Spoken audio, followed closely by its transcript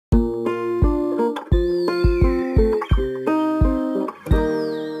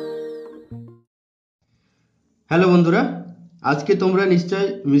Hello বন্ধুরা, আজকে তোমরা নিশ্চয়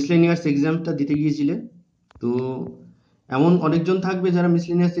মিসলেনিয়াস এক্সামটা দিতে গিয়েছিলে। তো এমন অনেকজন থাকবে যারা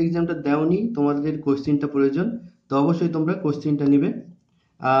মিসলেনিয়াস এক্সামটা দেওনি, তোমাদের কোশ্চেনটা প্রয়োজন। তো অবশ্যই তোমরা কোশ্চেনটা নিবে।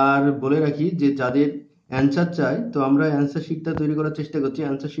 আর বলে রাখি যে যাদের অ্যান্সার চাই, তো আমরা অ্যান্সার শিটটা তৈরি করার চেষ্টা করছি।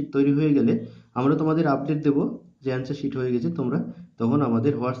 অ্যান্সার শিট তৈরি হয়ে গেলে আমরা তোমাদের আপডেট দেবো যে অ্যান্সার শিট হয়ে গেছে। তোমরা তখন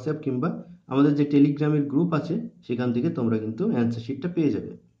আমাদের হোয়াটসঅ্যাপ কিংবা আমাদের যে টেলিগ্রামের গ্রুপ আছে সেখান থেকে তোমরা কিন্তু অ্যান্সার শিটটা পেয়ে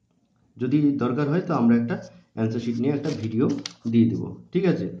যাবে। যদি দরকার হয় তো আমরা একটা অ্যান্সার শিট নিয়ে একটা ভিডিও দিয়ে দেবো, ঠিক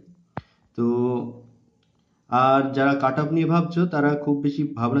আছে? তো আর যারা কাট অফ নিয়ে ভাবছো তারা খুব বেশি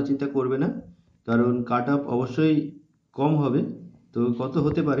ভাবনা চিন্তা করবে না, কারণ কাট অফ অবশ্যই কম হবে। তো কত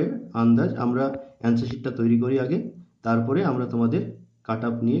হতে পারে আন্দাজ আমরা অ্যান্সার শিটটা তৈরি করি আগে, তারপরে আমরা তোমাদের কাট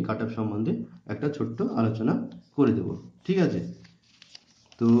অফ নিয়ে কাট অফ সম্বন্ধে একটা ছোট্ট আলোচনা করে দেব, ঠিক আছে?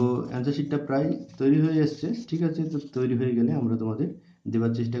 তো অ্যান্সার শিটটা প্রায় তৈরি হয়ে এসছে, ঠিক আছে? তো তৈরি হয়ে গেলে আমরা তোমাদের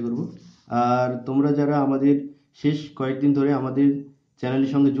দেওয়ার চেষ্টা করব। আর তোমরা যারা আমাদের শেষ কয়েকদিন ধরে আমাদের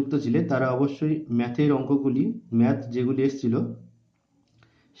চ্যানেলের সঙ্গে যুক্ত ছিলে তারা অবশ্যই ম্যাথের অঙ্কগুলি, ম্যাথ যেগুলি এসছিল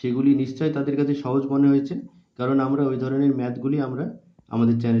সেগুলি নিশ্চয়ই তাদের কাছে সহজ মনে হয়েছে, কারণ আমরা ওই ধরনের ম্যাথগুলি আমরা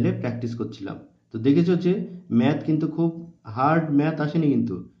আমাদের চ্যানেলে প্র্যাকটিস করছিলাম। তো দেখেছো যে ম্যাথ কিন্তু খুব হার্ড ম্যাথ আসেনি,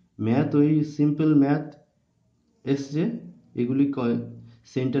 কিন্তু ম্যাথ ওই সিম্পল ম্যাথ এসছে। এগুলি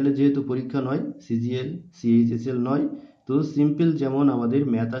সেন্ট্রালে যেহেতু পরীক্ষা নয়, সিজিএল সিএইচএসএল নয়, তো সিম্পল যেমন আমাদের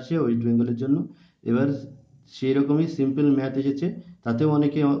ম্যাথ আসে ওয়েস্ট বেঙ্গলের জন্য, এবার সেই রকমই সিম্পল ম্যাথ এসেছে। তাতেও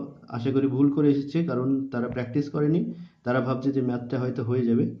অনেকে আশা করি ভুল করে এসেছে, কারণ তারা প্র্যাকটিস করেনি। তারা ভাবছে যে ম্যাথটা হয়তো হয়ে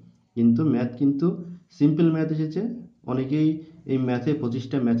যাবে, কিন্তু ম্যাথ কিন্তু সিম্পল ম্যাথ এসেছে। অনেকেই এই ম্যাথে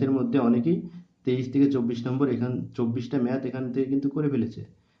 25টা ম্যাথের মধ্যে অনেকেই 23 থেকে 24 নম্বর, 24টা ম্যাথ এখান থেকে কিন্তু করে ফেলেছে।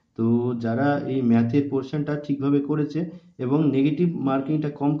 তো যারা এই ম্যাথের পোর্শনটা ঠিকভাবে করেছে এবং নেগেটিভ মার্কিংটা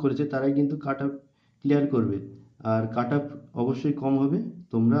কম করেছে তারাই কিন্তু কাট অফ ক্লিয়ার করবে। আর কাট অফ অবশ্যই কম হবে।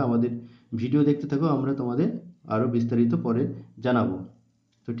 তোমরা আমাদের ভিডিও দেখতে থাকো, আমরা তোমাদের আরও বিস্তারিত পরে জানাবো।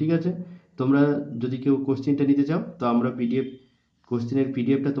 তো ঠিক আছে, তোমরা যদি কেউ কোশ্চেনটা নিতে চাও তো আমরা কোশ্চেনের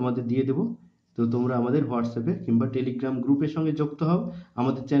পিডিএফটা তোমাদের দিয়ে দেবো। তো তোমরা আমাদের হোয়াটসঅ্যাপে কিংবা টেলিগ্রাম গ্রুপের সঙ্গে যুক্ত হও।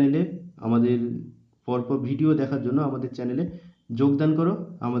 আমাদের চ্যানেলে আমাদের পরপর ভিডিও দেখার জন্য আমাদের চ্যানেলে যোগদান করো,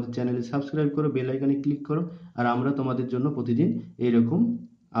 আমাদের চ্যানেলে সাবস্ক্রাইব করো, বেল আইকনে ক্লিক করো। আর আমরা তোমাদের জন্য প্রতিদিন এইরকম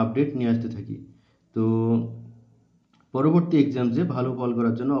আপডেট নিয়ে আসতে থাকি। তো পরবর্তী এক্সামসে ভালো ফল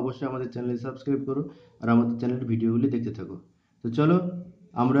করার জন্য অবশ্যই আমাদের চ্যানেলে সাবস্ক্রাইব করো আর আমাদের চ্যানেলের ভিডিওগুলি দেখতে থাকো। তো চলো,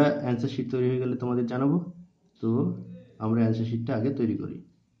 আমরা অ্যান্সার শিট তৈরি হয়ে গেলে তোমাদের জানাবো। তো আমরা অ্যান্সার শিটটা আগে তৈরি করি।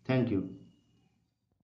 Thank you.